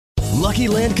Lucky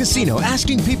Land Casino,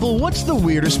 asking people, what's the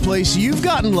weirdest place you've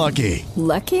gotten lucky?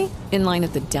 Lucky? In line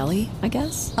at the deli, I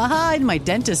guess? Aha, in my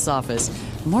dentist's office.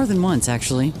 More than once,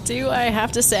 actually. Do I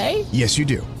have to say? Yes, you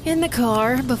do. In the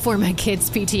car before my kids'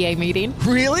 PTA meeting.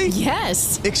 Really?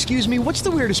 Yes. Excuse me, what's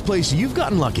the weirdest place you've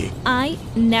gotten lucky? I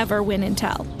never win and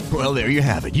tell. Well, there you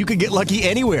have it. You can get lucky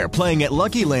anywhere, playing at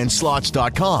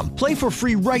LuckyLandSlots.com. Play for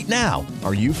free right now.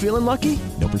 Are you feeling lucky?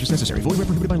 No purchase necessary. Void where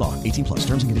prohibited by law. 18 plus.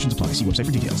 Terms and conditions apply. See website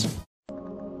for details.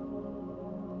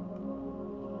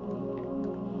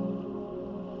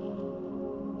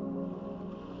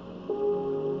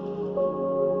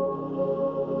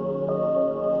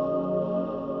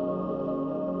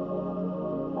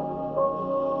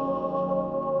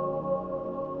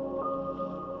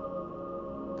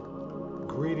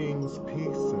 Greetings,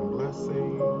 peace, and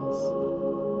blessings,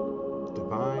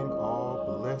 divine,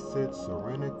 all blessed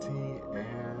serenity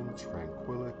and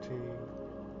tranquility.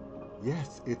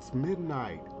 Yes, it's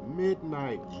midnight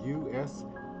U.S.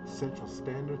 Central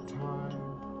Standard Time.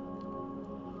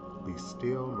 Be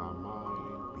still, my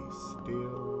mind, be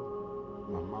still,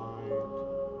 my mind.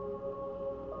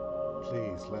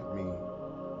 Please let me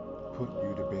put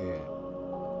you to bed.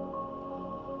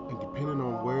 And depending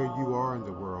on where you are in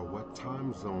the world, what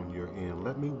time zone you're in,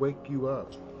 let me wake you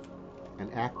up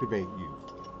and activate you,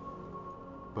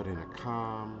 but in a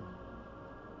calm,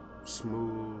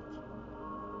 smooth,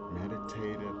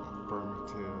 meditative,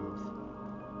 affirmative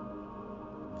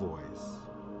voice.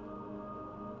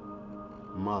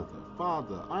 Mother,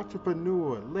 father,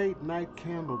 entrepreneur, late night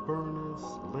candle burners,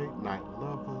 late night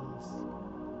lovers,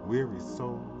 weary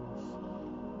souls,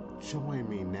 join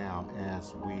me now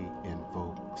as we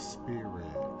invoke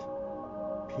spirit,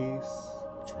 peace,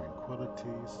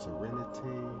 tranquility,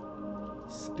 serenity,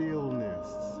 stillness,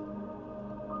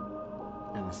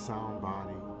 and a sound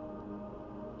body,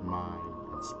 mind,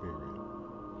 and spirit.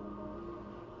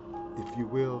 If you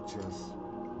will, just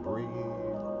breathe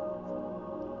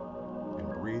and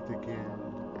breathe again.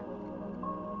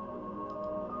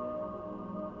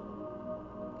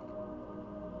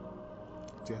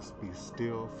 Just be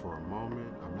still for a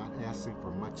moment. I'm not asking for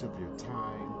much of your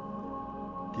time.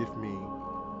 Give me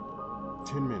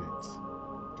 10 minutes,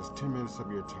 just 10 minutes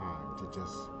of your time to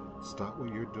just stop what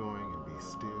you're doing and be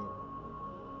still.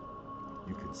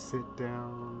 You can sit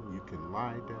down, you can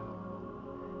lie down,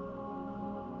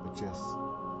 but just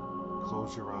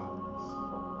close your eyes.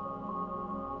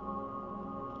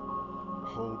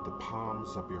 Hold the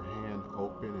palms of your hand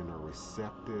open in a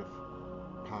receptive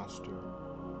posture.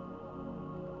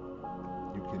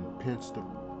 You can pinch the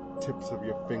tips of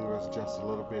your fingers just a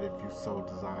little bit if you so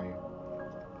desire.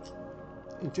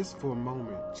 And just for a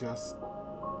moment, just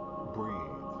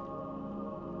breathe.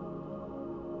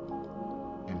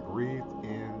 And breathe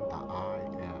in the I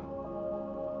am.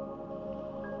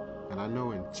 And I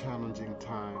know in challenging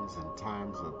times and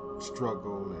times of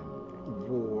struggle and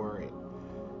war and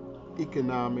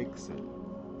economics and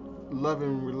love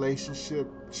and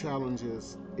relationship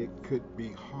challenges, it could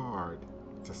be hard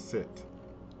to sit,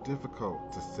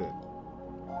 difficult to sit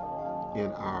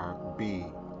in our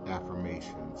be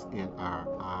affirmations, in our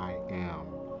I am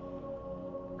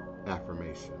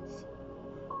affirmations.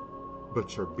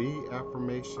 But your be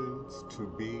affirmations, to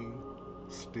be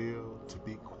still, to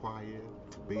be quiet,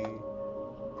 to be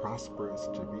prosperous,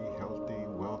 to be healthy,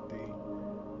 wealthy,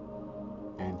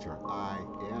 and your I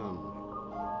am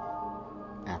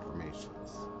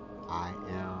affirmations. I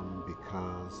am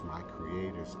because my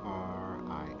creators are.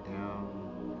 I am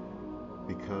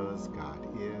because God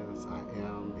is. I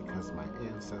am because my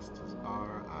ancestors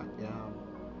are. I am.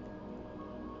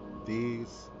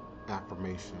 These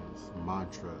affirmations,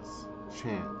 mantras,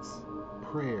 chants,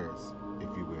 prayers, if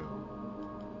you will,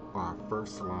 are our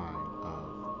first line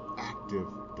of active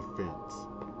defense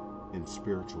in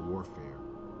spiritual warfare.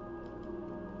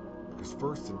 Because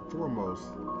first and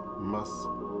foremost must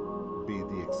be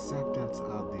the acceptance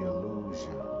of the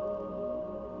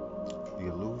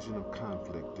illusion of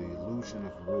conflict, the illusion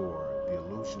of war, the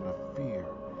illusion of fear,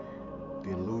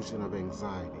 the illusion of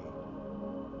anxiety.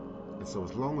 And so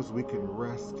as long as we can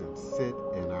rest and sit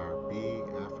in our be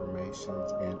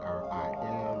affirmations, in our I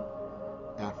am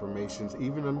affirmations,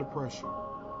 even under pressure,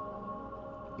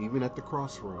 even at the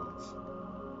crossroads,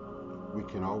 we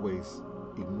can always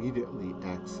immediately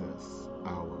access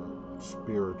our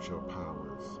spiritual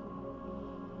powers,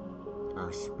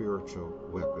 our spiritual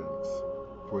weapons.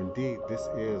 For indeed, this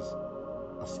is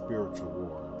a spiritual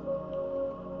war.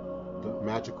 The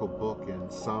magical book in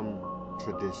some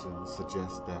traditions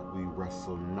suggests that we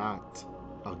wrestle not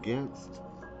against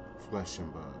flesh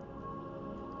and blood,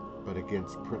 but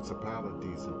against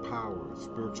principalities and powers,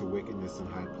 spiritual wickedness in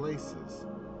high places.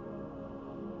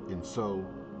 And so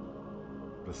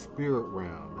the spirit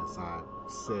realm, as I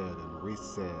said and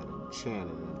resaid and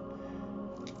chanted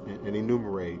and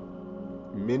enumerate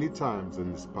many times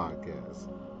in this podcast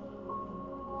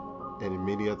and in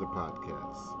many other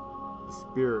podcasts, the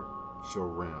spiritual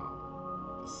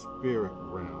realm, the spirit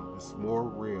realm is more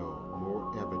real,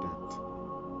 more evident,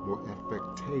 more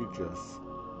efficacious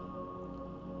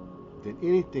than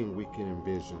anything we can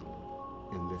envision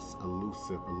in this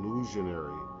elusive,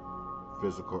 illusionary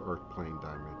physical earth plane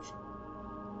dimension.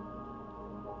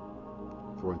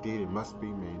 For indeed it must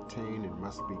be maintained, it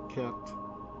must be kept,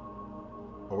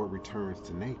 or it returns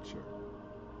to nature.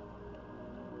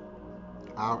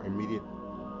 Our immediate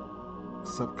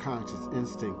subconscious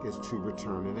instinct is to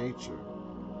return to nature.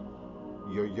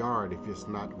 Your yard, if it's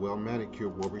not well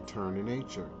manicured, will return to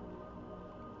nature.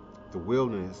 The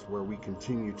wilderness, where we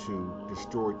continue to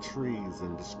destroy trees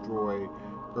and destroy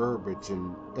herbage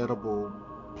and edible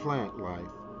plant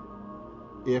life,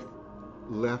 if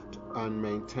left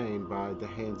unmaintained by the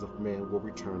hands of man, will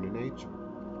return to nature.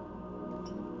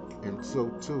 And so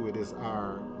too, it is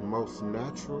our most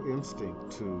natural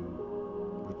instinct to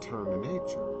return to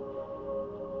nature.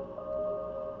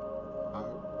 Our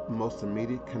most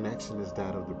immediate connection is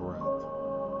that of the breath.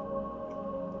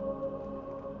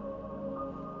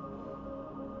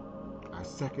 Our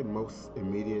second most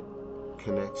immediate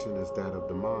connection is that of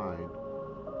the mind,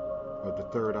 or the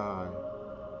third eye,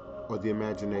 or the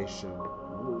imagination,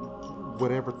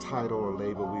 whatever title or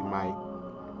label we might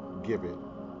give it.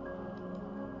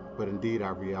 But indeed,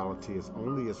 our reality is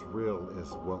only as real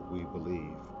as what we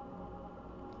believe.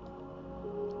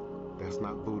 That's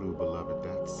not voodoo, beloved,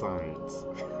 that's science.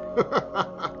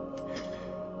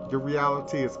 Your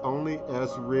reality is only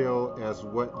as real as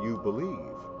what you believe.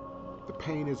 The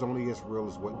pain is only as real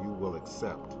as what you will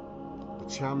accept. The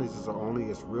challenges are only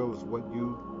as real as what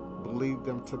you believe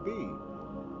them to be.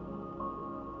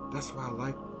 That's why I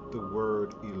like the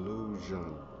word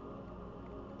illusion.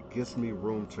 It gives me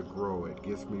room to grow. It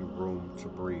gives me room to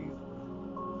breathe.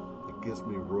 It gives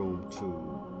me room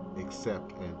to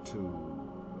accept and to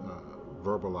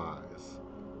verbalize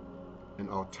an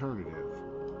alternative,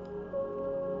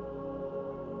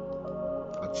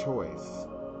 a choice,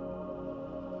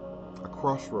 a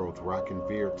crossroads where I can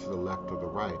veer to the left or the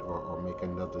right, or make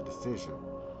another decision.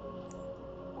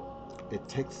 It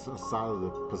takes us out of the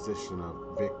position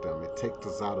of victim. It takes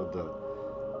us out of the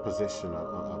position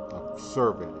of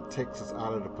servant. It takes us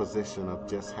out of the position of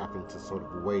just having to sort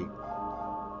of wait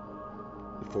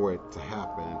for it to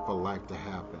happen and for life to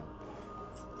happen,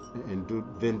 and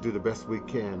then do the best we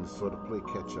can to sort of play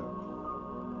catch up.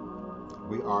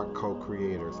 We are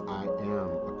co-creators. I am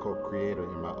a co-creator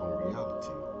in my own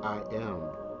reality. I am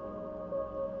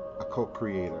a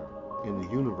co-creator in the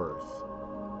universe.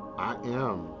 I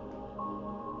am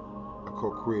a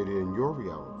co-creator in your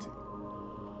reality,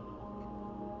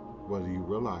 whether you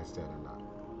realize that or not.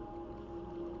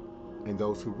 And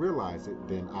those who realize it,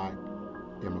 then I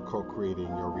am a co-creator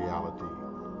in your reality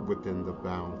within the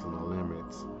bounds and the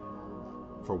limits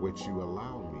for which you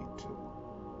allow me to.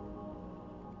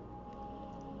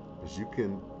 Because you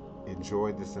can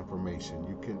enjoy this information,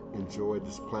 you can enjoy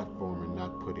this platform and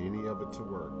not put any of it to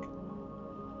work,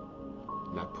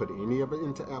 not put any of it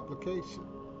into application.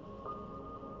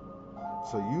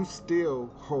 So you still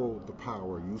hold the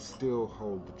power, you still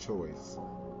hold the choice,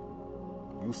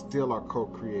 you still are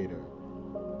co-creator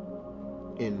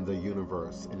in the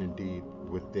universe, and indeed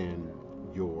within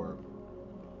your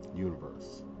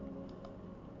universe.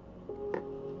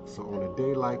 So on a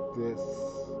day like this,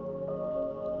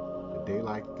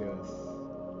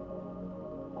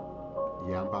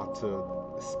 yeah, I'm about to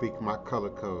speak my color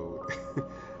code.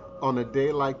 On a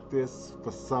day like this,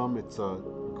 for some it's a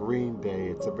green day,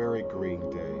 it's a very green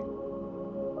day.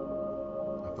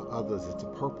 And for others it's a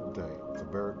purple day, it's a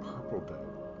very purple day.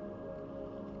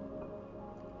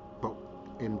 But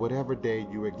in whatever day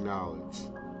you acknowledge,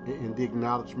 in the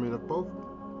acknowledgement of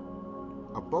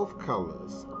both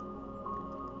colors,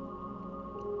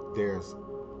 there's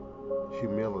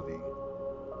humility.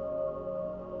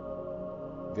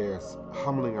 There's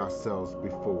humbling ourselves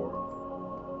before.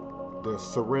 There's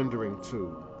surrendering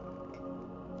to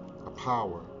a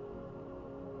power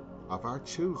of our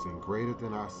choosing greater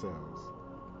than ourselves.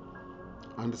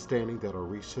 Understanding that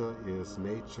Orisha is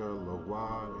nature,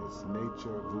 Loa is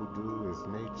nature, Voodoo is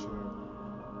nature,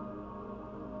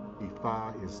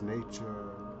 Ifa is nature,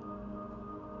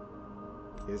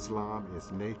 Islam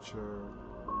is nature,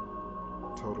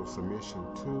 total submission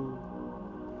to,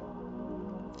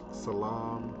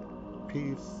 Salam,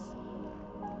 peace.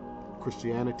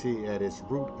 Christianity at its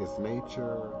root is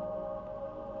nature.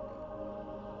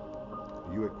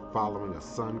 You are following a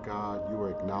sun god. You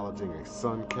are acknowledging a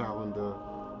sun calendar.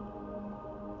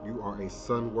 You are a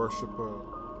sun worshiper,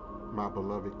 my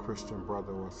beloved Christian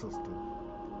brother or sister.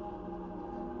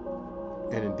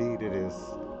 And indeed it is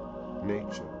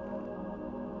nature.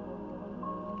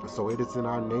 So it is in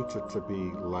our nature to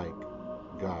be like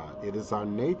God. It is our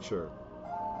nature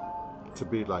to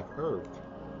be like earth.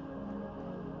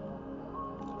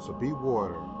 So be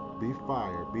water, be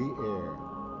fire, be air,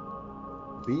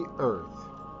 be earth,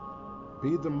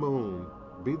 be the moon,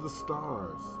 be the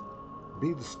stars,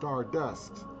 be the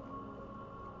stardust.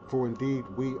 For indeed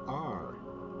we are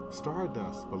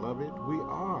stardust, beloved, we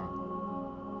are.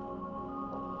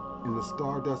 And the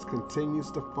stardust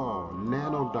continues to fall.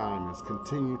 Nanodiamonds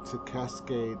continue to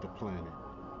cascade the planet.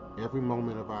 Every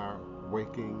moment of our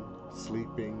waking,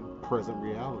 sleeping, present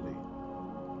reality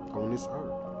on this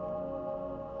earth.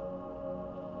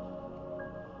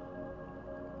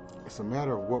 It's a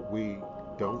matter of what we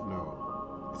don't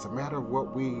know. It's a matter of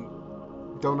what we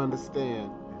don't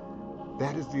understand.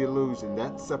 That is the illusion.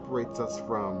 That separates us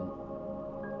from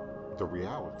the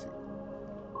reality.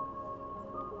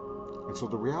 And so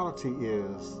the reality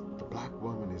is the black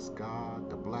woman is God.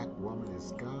 The black woman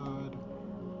is God.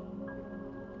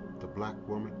 The black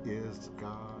woman is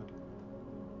God.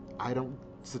 I don't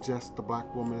suggest the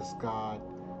black woman is God.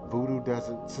 Voodoo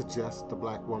doesn't suggest the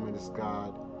black woman is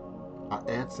God. Our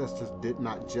ancestors did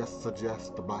not just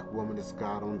suggest the black woman is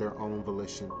God on their own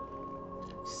volition.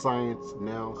 Science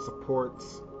now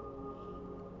supports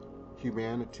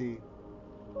humanity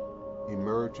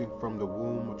emerging from the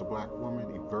womb of the black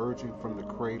woman, emerging from the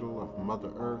cradle of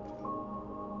Mother Earth,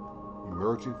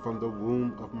 emerging from the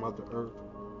womb of Mother Earth.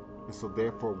 And so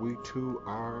therefore we too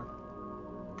are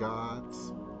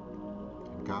gods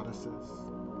and goddesses.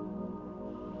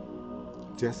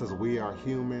 Just as we are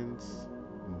humans,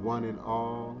 one and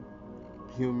all,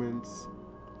 humans,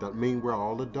 doesn't mean we're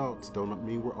all adults, don't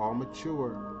mean we're all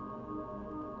mature.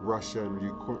 Russia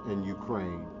and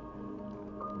Ukraine.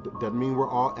 Doesn't mean we're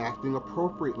all acting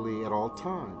appropriately at all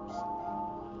times.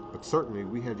 But certainly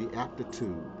we have the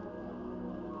aptitude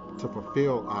to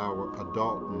fulfill our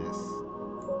adultness.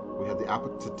 We have the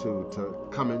aptitude to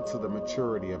come into the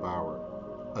maturity of our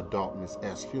adultness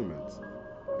as humans.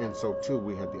 And so too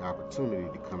we have the opportunity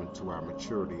to come into our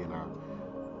maturity and our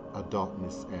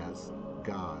adultness as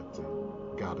gods and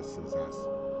goddesses, as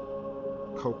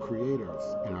co-creators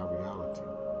in our reality.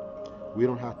 We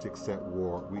don't have to accept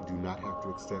war. We do not have to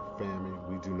accept famine.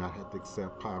 We do not have to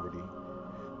accept poverty.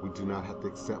 We do not have to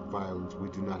accept violence. We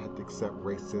do not have to accept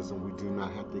racism. We do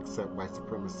not have to accept white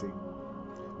supremacy.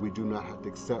 We do not have to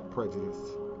accept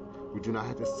prejudice. We do not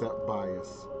have to accept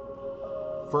bias.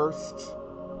 First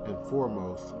and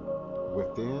foremost,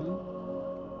 within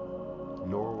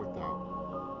nor without.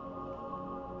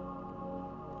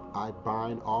 I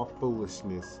bind all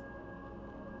foolishness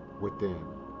within.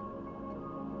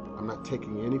 I'm not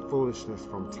taking any foolishness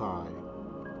from Ty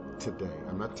today.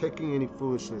 I'm not taking any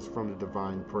foolishness from the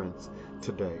Divine Prince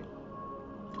today.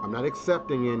 I'm not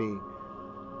accepting any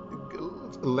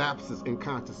lapses in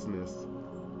consciousness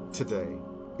today,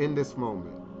 in this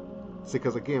moment. See,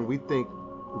 because again, we think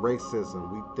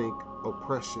racism, we think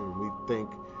oppression, we think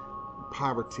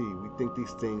poverty, we think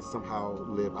these things somehow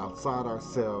live outside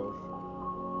ourselves,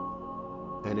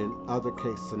 and in other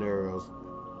case scenarios,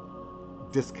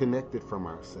 disconnected from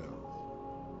ourselves.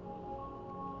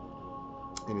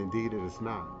 And indeed it is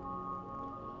not.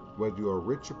 Whether you are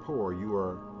rich or poor, you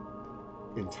are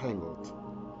entangled.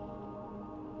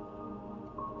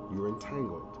 You are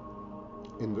entangled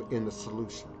in the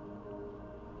solution.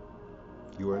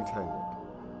 You are entangled.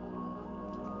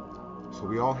 So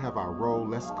we all have our role.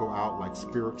 Let's go out like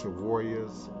spiritual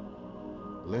warriors.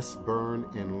 Let's burn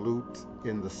and loot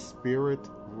in the spirit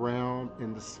realm,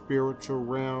 in the spiritual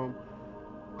realm.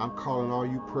 I'm calling all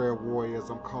you prayer warriors.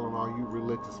 I'm calling all you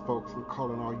religious folks. I'm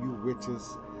calling all you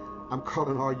witches. I'm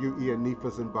calling all you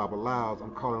Ianifas and Babalaos.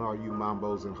 I'm calling all you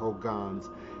Mambos and Hogans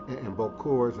and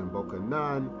Bokurs and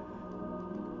Bokanan,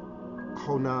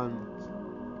 Honans.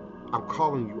 I'm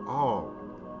calling you all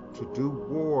to do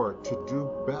war, to do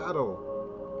battle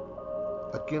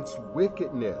against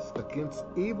wickedness, against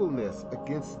evilness,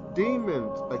 against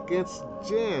demons, against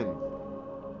jinn.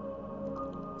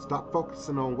 Stop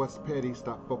focusing on what's petty.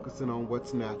 Stop focusing on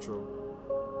what's natural.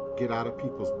 Get out of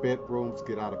people's bedrooms.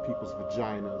 Get out of people's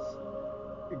vaginas.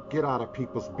 Get out of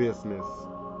people's business.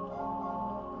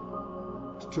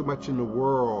 It's too much in the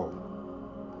world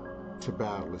to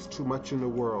battle. It's too much in the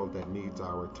world that needs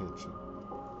our attention.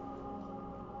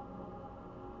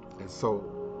 And so,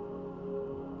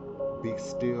 be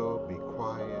still, be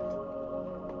quiet,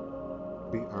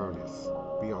 be earnest,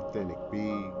 be authentic,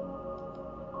 be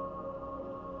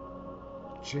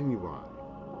genuine.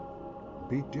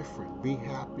 Be different. Be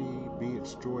happy. Be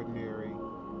extraordinary.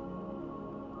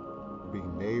 Be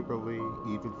neighborly,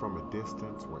 even from a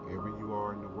distance, wherever you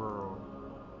are in the world.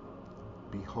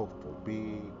 Be hopeful.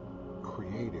 Be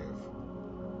creative.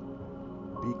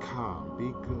 Be calm.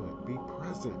 Be good. Be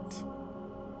present.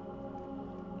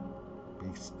 Be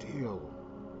still.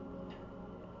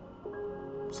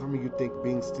 Some of you think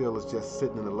being still is just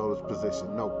sitting in a lotus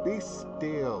position. No, be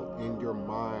still in your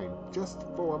mind just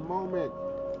for a moment.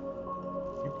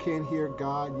 You can't hear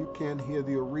God. You can't hear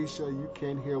the Orisha. You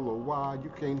can't hear Loa. You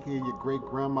can't hear your great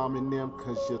grandmom and them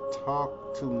because you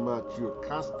talk too much. You're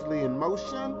constantly in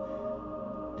motion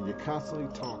and you're constantly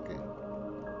talking.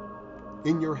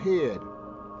 In your head.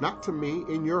 Not to me,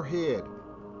 in your head.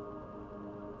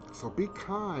 So be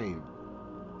kind.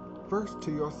 First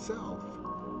to yourself.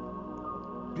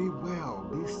 Be well,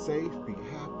 be safe, be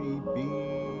happy,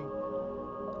 be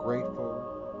grateful,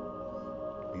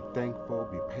 be thankful,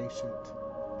 be patient,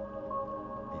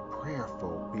 be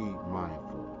prayerful, be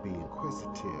mindful, be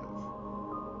inquisitive,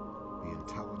 be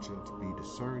intelligent, be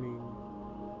discerning,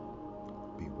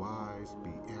 be wise,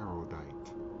 be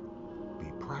erudite, be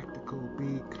practical,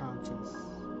 be conscious,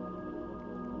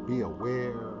 be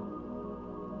aware,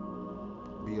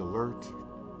 be alert,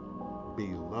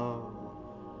 be loved.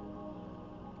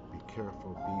 Be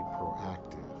careful, be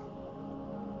proactive,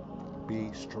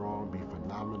 be strong, be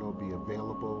phenomenal, be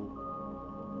available.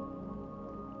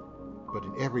 But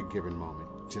in every given moment,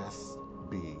 just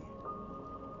be,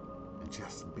 and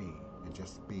just be, and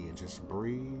just be, and just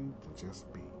breathe, and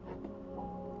just be.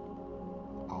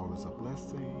 All is a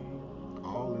blessing,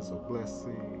 all is a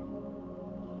blessing,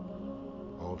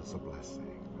 all is a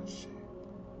blessing. That's it.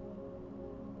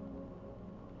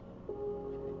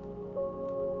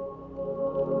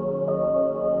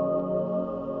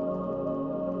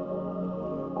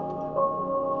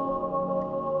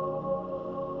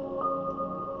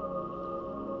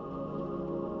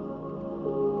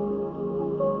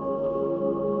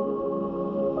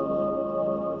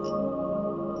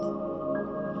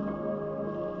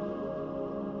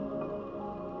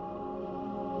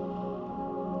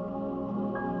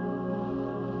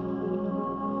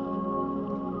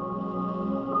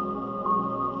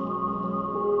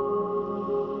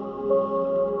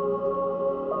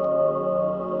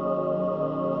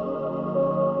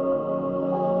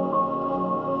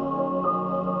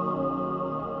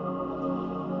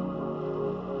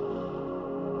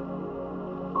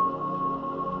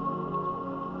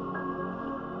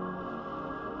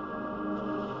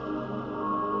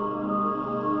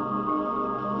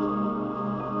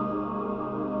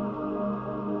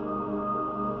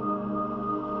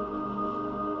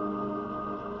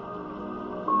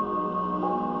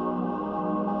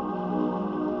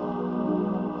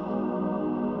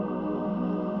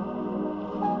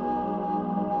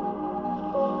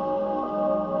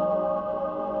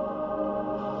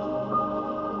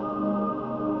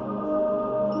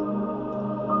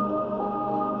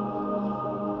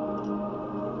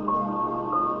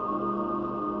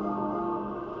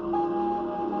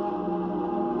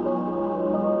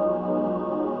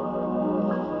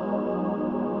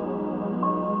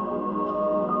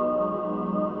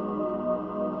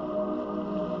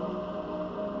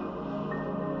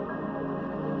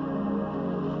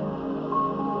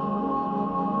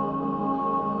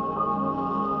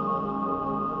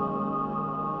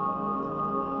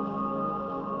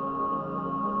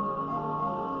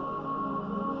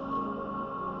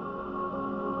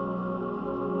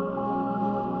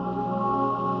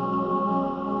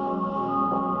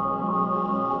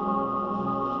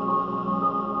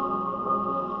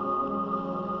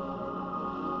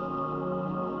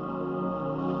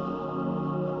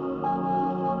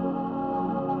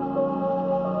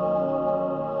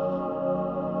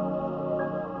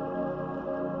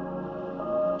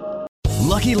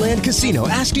 Lucky Land Casino,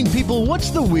 asking people,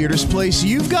 what's the weirdest place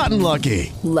you've gotten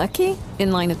lucky? Lucky?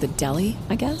 In line at the deli,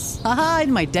 I guess? Aha,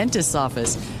 in my dentist's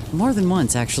office. More than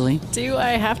once, actually. Do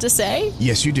I have to say?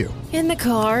 Yes, you do. In the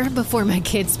car before my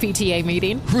kids' PTA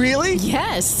meeting. Really?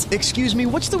 Yes. Excuse me,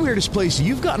 what's the weirdest place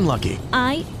you've gotten lucky?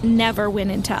 I never win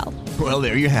and tell. Well,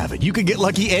 there you have it. You can get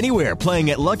lucky anywhere,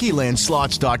 playing at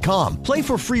LuckyLandSlots.com. Play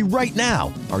for free right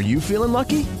now. Are you feeling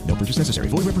lucky? No purchase necessary.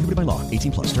 Void where prohibited by law.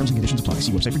 18+. Terms and conditions apply.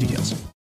 See website for details.